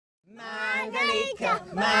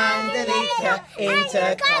Mandalika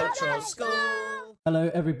Intercultural School. Hello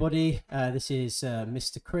everybody, this is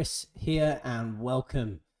Mr. Chris here and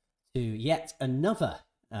welcome to yet another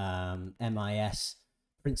MIS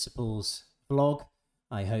Principals vlog.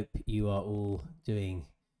 I hope you are all doing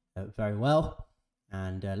very well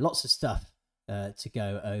and lots of stuff to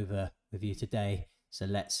go over with you today, so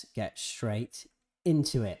let's get straight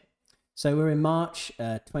into it. So we're in March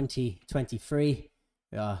 2023.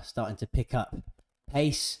 We are starting to pick up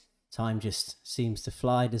pace. Time just seems to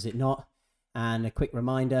fly, does it not? And a quick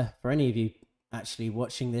reminder for any of you actually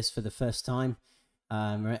watching this for the first time,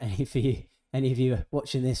 or any of you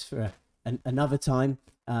watching this for another time,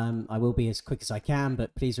 I will be as quick as I can,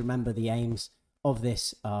 but please remember the aims of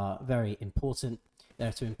this are very important.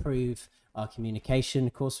 They're to improve our communication,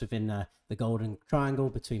 of course, within the golden triangle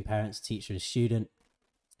between parents, teacher and student.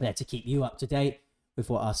 They're to keep you up to date with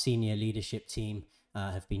what our senior leadership team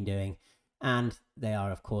have been doing. And they are,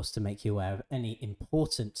 of course, to make you aware of any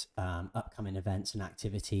important upcoming events and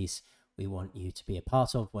activities we want you to be a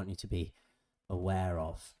part of, want you to be aware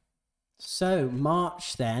of. So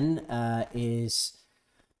March then is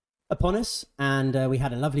upon us, and we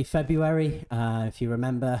had a lovely February. If you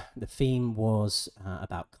remember, the theme was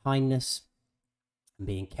about kindness and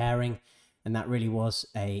being caring, and that really was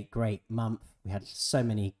a great month. We had so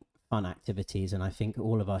many fun activities, and I think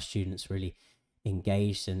all of our students really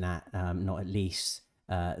engaged in that, not at least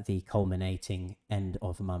the culminating end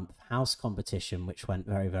of month house competition, which went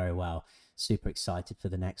very, very well. Super excited for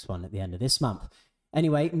the next one at the end of this month.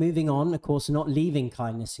 Anyway, moving on, of course, not leaving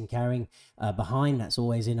kindness and caring behind. That's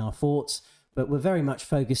always in our thoughts, but we're very much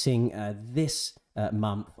focusing this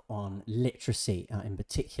month on literacy, in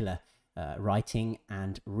particular writing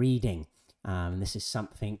and reading. This is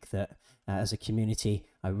something that as a community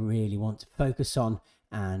I really want to focus on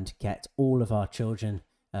and get all of our children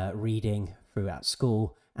reading throughout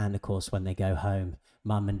school, and of course when they go home.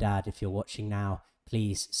 Mum and Dad, if you're watching now,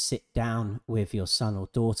 please sit down with your son or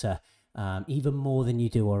daughter, even more than you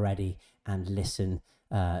do already, and listen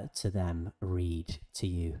to them read to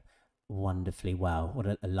you wonderfully well. What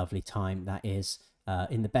a lovely time that is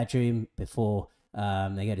in the bedroom before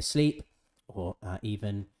they go to sleep, or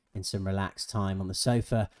even in some relaxed time on the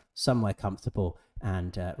sofa, somewhere comfortable,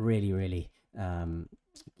 and really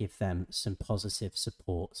give them some positive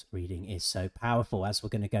support. Reading is so powerful, as we're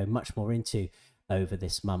going to go much more into over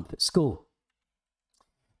this month at school.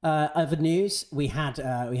 Other news, we had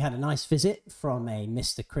a nice visit from a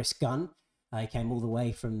Mr. Chris Gunn. He came all the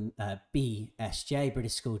way from BSJ,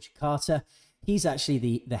 British School Jakarta. He's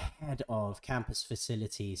actually the head of campus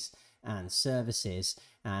facilities and services,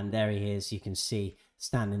 and there he is, you can see,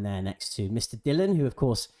 standing there next to Mr. Dillon, who of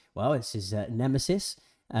course, well, it's his nemesis.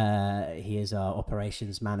 He is our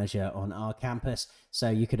operations manager on our campus, so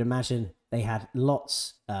you could imagine they had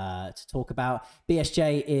lots to talk about.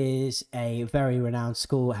 BSJ is a very renowned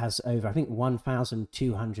school, has over, I think,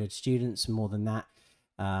 1,200 students, more than that.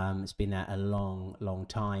 It's been there a long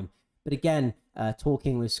time. But again,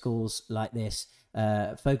 talking with schools like this,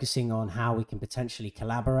 focusing on how we can potentially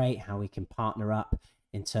collaborate, how we can partner up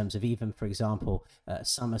in terms of even, for example, a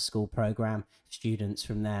summer school program, students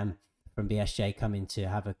from them, from BSJ, coming to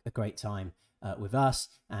have a great time with us,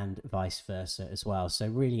 and vice versa as well. So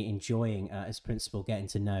really enjoying, as principal, getting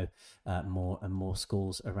to know more and more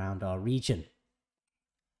schools around our region.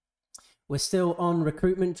 We're still on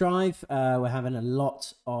recruitment drive. We're having a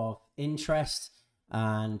lot of interest,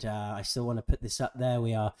 and I still want to put this up there.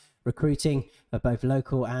 We are recruiting both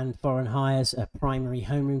local and foreign hires, primary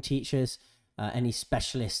homeroom teachers, any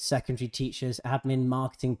specialist secondary teachers, admin,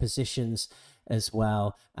 marketing positions as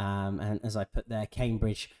well. And as I put there,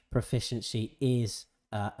 Cambridge proficiency is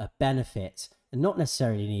a benefit, and not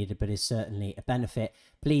necessarily needed, but is certainly a benefit.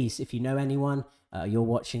 Please, if you know anyone, you're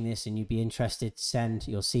watching this and you'd be interested, send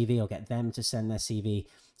your CV, or get them to send their CV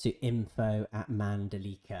to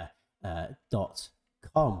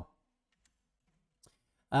info@mandalika.com.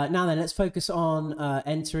 Now then, let's focus on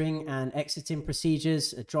entering and exiting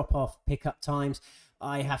procedures, drop-off, pick-up times.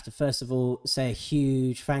 I have to first of all say a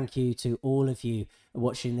huge thank you to all of you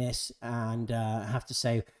watching this, and I have to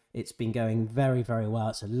say it's been going very well.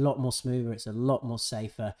 It's a lot more smoother, it's a lot more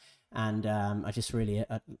safer, and I just really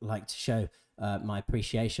like to show my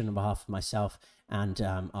appreciation on behalf of myself and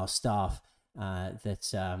our staff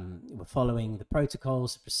that we're following the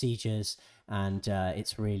protocols, the procedures, and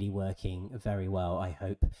it's really working very well. I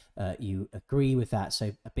hope you agree with that.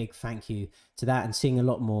 So a big thank you to that, and seeing a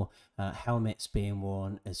lot more helmets being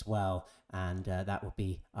worn as well. And that will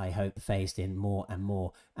be, I hope, phased in more and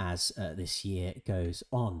more as this year goes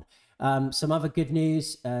on. Some other good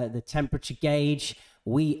news, the temperature gauge,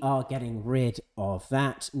 we are getting rid of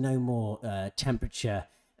that. No more temperature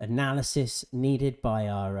analysis needed by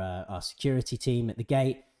our security team at the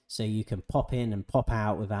gate, so you can pop in and pop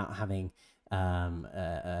out without having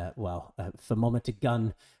a thermometer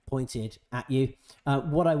gun pointed at you.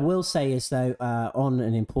 What I will say is, though, on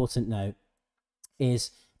an important note,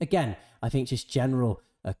 is again, I think just general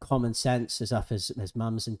common sense as us as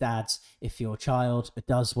mums and dads. If your child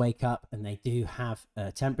does wake up and they do have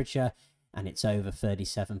a temperature and it's over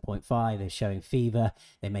 37.5, they're showing fever,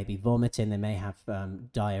 they may be vomiting, they may have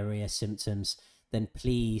diarrhea symptoms, then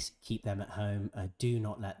please keep them at home. Do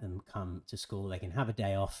not let them come to school. They can have a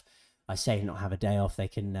day off. I say not have a day off. They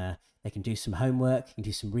can do some homework, can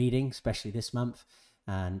do some reading, especially this month.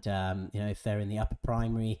 And if they're in the upper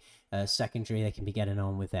primary, secondary, they can be getting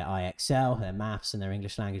on with their IXL, their maths and their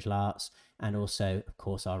English language arts, and also, of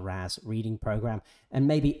course, our RAS reading program, and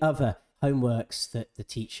maybe other homeworks that the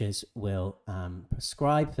teachers will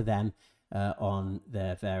prescribe for them on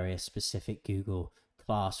their various specific Google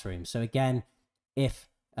Classroom. So again, if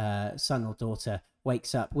son or daughter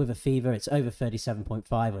wakes up with a fever, it's over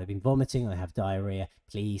 37.5, or they've been vomiting, or they have diarrhea,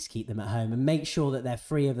 please keep them at home and make sure that they're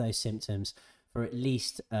free of those symptoms for at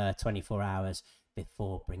least 24 hours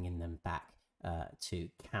before bringing them back to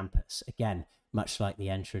campus. Again, much like the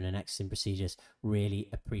entering and exiting procedures, really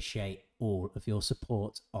appreciate all of your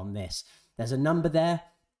support on this. There's a number there.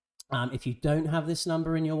 If you don't have this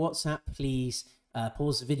number in your WhatsApp, please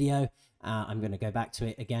pause the video. I'm going to go back to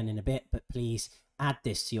it again in a bit, but please add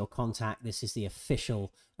this to your contact. This is the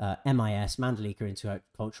official MIS, Mandalika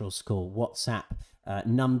Intercultural School WhatsApp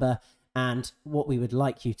number. And what we would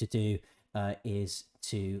like you to do is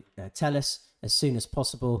to tell us as soon as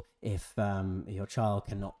possible if your child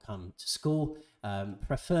cannot come to school,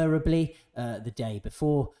 preferably the day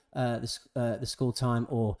before the school time,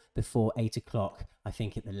 or before 8 o'clock, I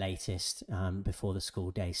think at the latest, before the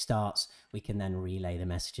school day starts. We can then relay the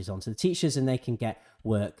messages onto the teachers and they can get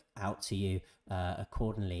work out to you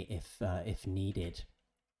accordingly if needed.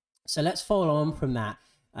 So let's follow on from that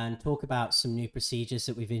and talk about some new procedures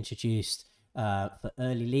that we've introduced for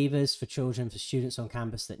early leavers, for children, for students on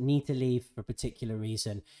campus that need to leave for a particular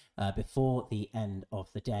reason before the end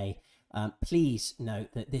of the day. Please note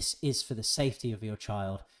that this is for the safety of your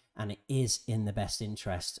child and it is in the best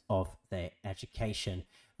interest of their education.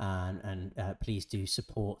 And please do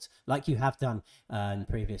support, like you have done in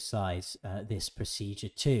previous slides, this procedure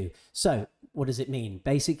too. So what does it mean?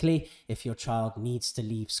 Basically, if your child needs to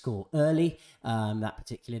leave school early that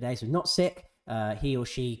particular day, so not sick, he or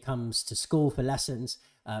she comes to school for lessons,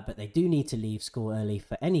 but they do need to leave school early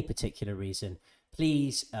for any particular reason,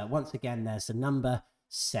 please, once again, there's the number,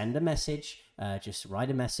 send a message, just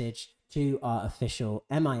write a message to our official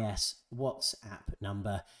MIS WhatsApp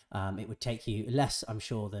number. It would take you less, I'm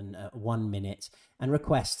sure, than 1 minute, and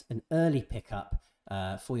request an early pickup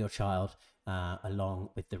for your child along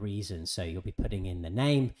with the reason. So you'll be putting in the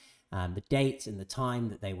name, the date and the time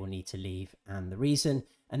that they will need to leave and the reason,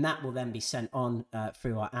 and that will then be sent on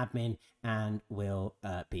through our admin and will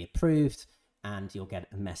be approved, and you'll get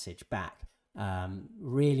a message back.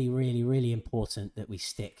 Really, really, really important that we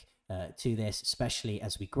stick to this, especially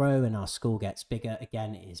as we grow and our school gets bigger.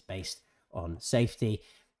 Again, it is based on safety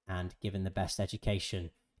and giving the best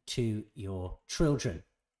education to your children.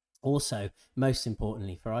 Also, most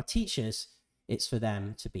importantly for our teachers, it's for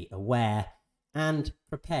them to be aware and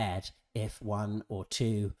prepared if one or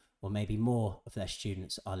two or maybe more of their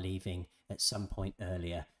students are leaving at some point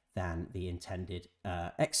earlier than the intended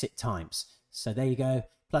exit times. So there you go,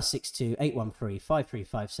 +62 813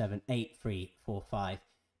 5357 8345.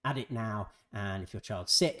 Add it now, and if your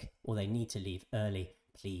child's sick or they need to leave early,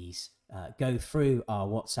 please go through our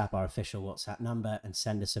WhatsApp, our official WhatsApp number, and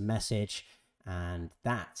send us a message, and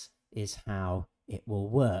that is how it will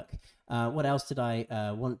work. What else did I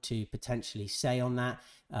want to potentially say on that?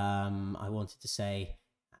 I wanted to say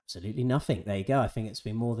absolutely nothing. There you go. I think it's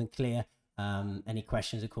been more than clear. Any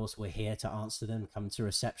questions, of course, we're here to answer them. Come to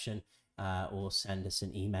reception or send us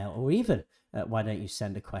an email, or even why don't you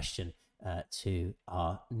send a question to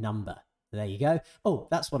our number. There you go. Oh,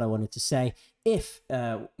 that's what I wanted to say. If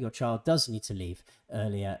your child does need to leave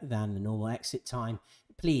earlier than the normal exit time,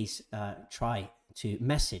 please try to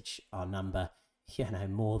message our number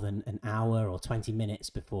more than an hour or 20 minutes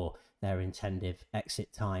before their intended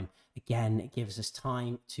exit time. Again, it gives us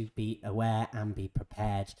time to be aware and be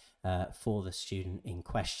prepared for the student in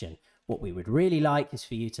question. What we would really like is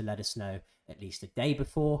for you to let us know at least a day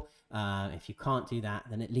before. If you can't do that,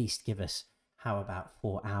 then at least give us, how about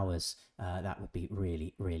 4 hours? That would be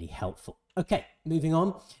really, really helpful. Okay, moving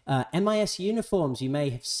on. MIS uniforms, you may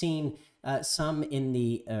have seen some in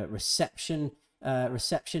the reception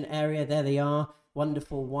area. There they are,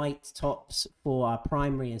 wonderful white tops for our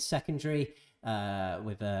primary and secondary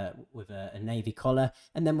with a navy collar,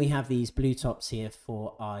 and then we have these blue tops here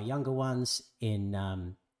for our younger ones in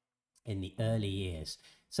the early years.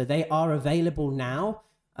 So they are available now.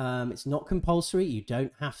 It's not compulsory. You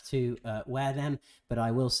don't have to wear them, but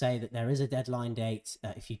I will say that there is a deadline date.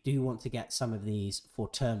 If you do want to get some of these for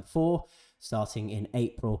term 4, starting in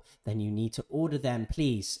April, then you need to order them,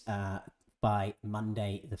 please, by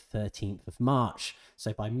Monday, the 13th of March.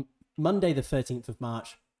 So by Monday, the 13th of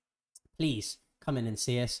March, please come in and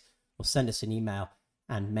see us or send us an email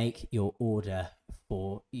and make your order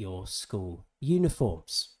for your school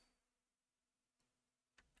uniforms.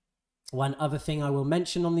 One other thing I will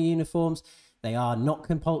mention on the uniforms, they are not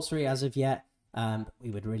compulsory as of yet. We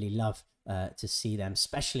would really love to see them,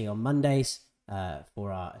 especially on Mondays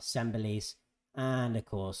for our assemblies. And of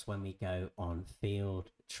course, when we go on field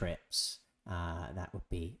trips, that would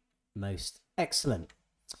be most excellent.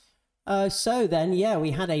 So then, yeah,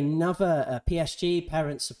 we had another PSG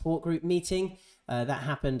parent support group meeting. That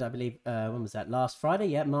happened, I believe, when was that? Last Friday?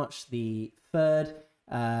 Yeah, March the 3rd.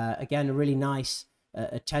 Again, a really nice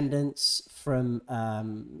attendance from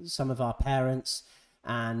some of our parents,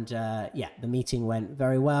 and yeah, the meeting went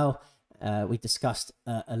very well. We discussed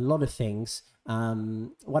a lot of things,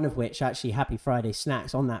 one of which, actually, Happy Friday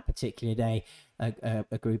snacks on that particular day.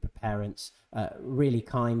 A group of parents, really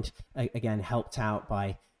kind, again, helped out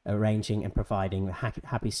by arranging and providing the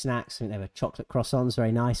happy snacks. I think they were chocolate croissants,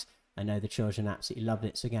 very nice. I know the children absolutely loved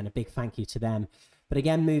it, so again, a big thank you to them. But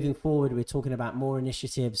again, moving forward, we're talking about more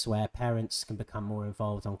initiatives where parents can become more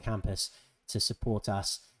involved on campus to support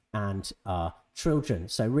us and our children.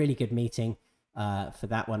 So really good meeting for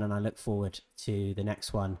that one, and I look forward to the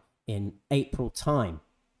next one in April time.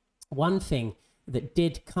 One thing that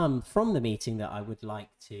did come from the meeting that I would like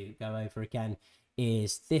to go over again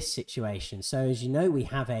is this situation. So as you know, we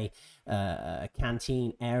have a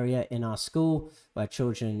canteen area in our school where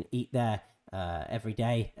children eat there every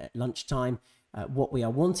day at lunchtime. What we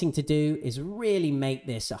are wanting to do is really make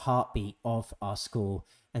this a heartbeat of our school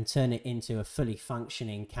and turn it into a fully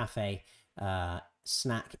functioning cafe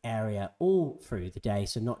snack area all through the day,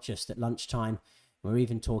 so not just at lunchtime. We're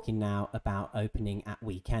even talking now about opening at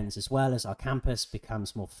weekends as well. As our campus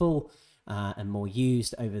becomes more full and more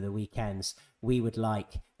used over the weekends, we would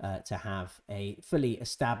like to have a fully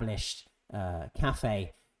established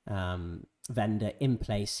cafe vendor in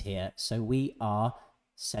place here. So we are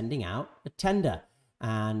sending out a tender,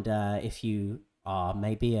 and if you are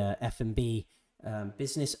maybe a F&B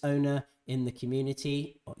business owner in the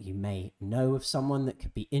community, or you may know of someone that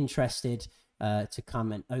could be interested to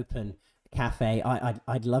come and open a cafe.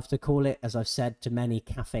 I'd love to call it, as I've said to many,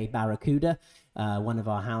 Cafe Barracuda. One of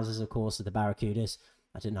our houses, of course, are the Barracudas.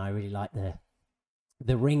 I don't know, I really like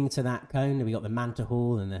the ring to that cone. We got the Manta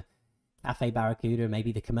Hall and the Cafe Barracuda,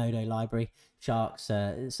 maybe the Komodo Library. Sharks,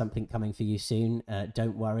 something coming for you soon,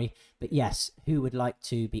 don't worry. But yes, who would like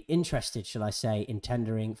to be interested, shall I say, in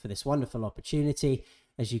tendering for this wonderful opportunity?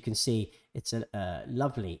 As you can see, it's a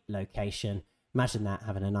lovely location. Imagine that,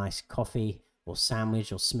 having a nice coffee or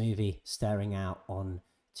sandwich or smoothie staring out on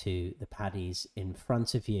to the paddies in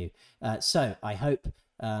front of you. So I hope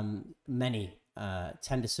many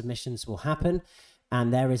tender submissions will happen,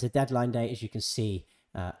 and there is a deadline date, as you can see,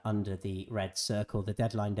 under the red circle. The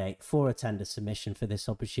deadline date for a tender submission for this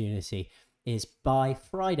opportunity is by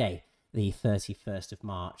Friday, the 31st of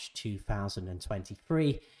March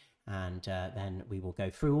 2023, and then we will go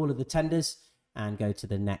through all of the tenders and go to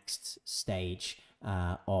the next stage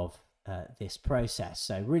of this process.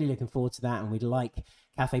 So really looking forward to that, and we'd like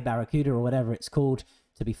Cafe Barracuda, or whatever it's called,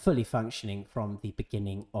 to be fully functioning from the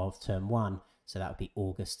beginning of term 1, so that would be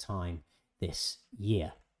August time this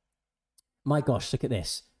year. My gosh, look at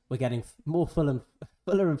this. We're getting more fuller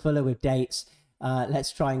and fuller with dates.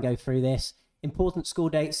 Let's try and go through this. Important school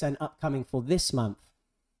dates then upcoming for this month.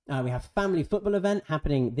 We have a family football event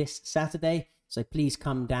happening this Saturday, so please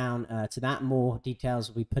come down to that. More details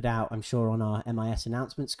will be put out, I'm sure, on our MIS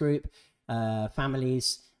announcements group.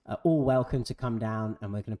 Families are all welcome to come down,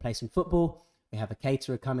 and we're going to play some football. We have a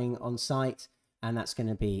caterer coming on site and that's going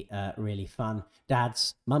to be really fun.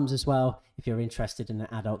 Dads, mums as well, if you're interested in an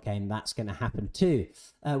adult game, that's going to happen too.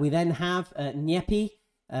 We then have Nyepi,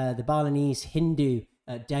 the Balinese Hindu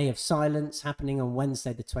Day of Silence, happening on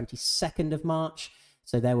Wednesday the 22nd of March.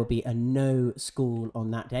 So there will be a no school on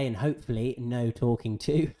that day, and hopefully no talking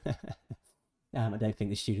to. I don't think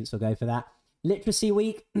the students will go for that. Literacy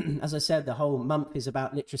Week, as I said, the whole month is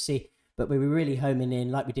about literacy, but we were really homing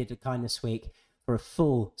in, like we did at Kindness Week, for a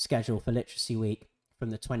full schedule for Literacy Week from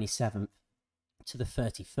the 27th to the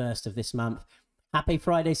 31st of this month. Happy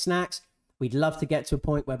Friday snacks. We'd love to get to a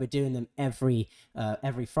point where we're doing them every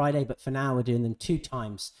Friday, but for now we're doing them 2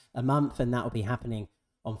 times a month, and that will be happening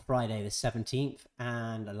on Friday the 17th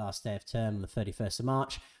and the last day of term on the 31st of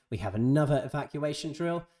March. We have another evacuation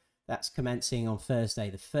drill. That's commencing on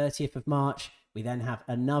Thursday the 30th of March. We then have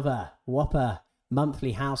another whopper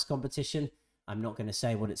monthly house competition. I'm not going to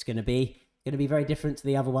say what it's going to be. It's going to be very different to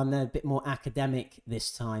the other one. They're a bit more academic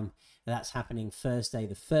this time. That's happening Thursday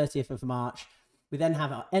the 30th of March. We then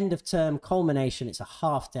have our end of term culmination. It's a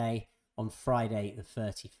half day on Friday the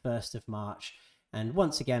 31st of March. And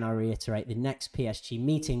once again, I reiterate, the next PSG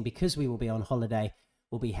meeting, because we will be on holiday,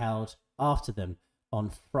 will be held after them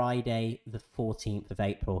on Friday the 14th of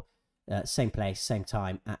April. Same place, same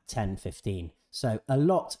time at 10:15. So a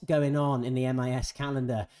lot going on in the MIS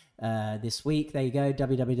calendar this week. There you go,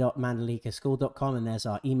 www.mandalikaschool.com, and there's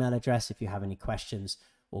our email address if you have any questions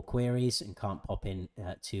or queries and can't pop in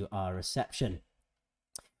to our reception.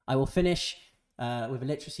 I will finish with a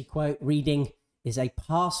literacy quote. Reading is a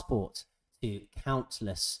passport to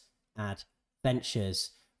countless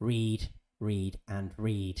adventures. Read, read, and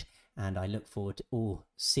read. And I look forward to all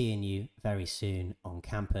seeing you very soon on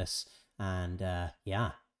campus. And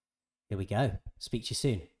yeah, here we go. Speak to you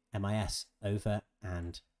soon. MIS over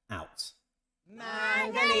and out.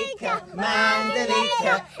 Mandalika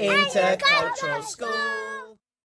Intercultural School.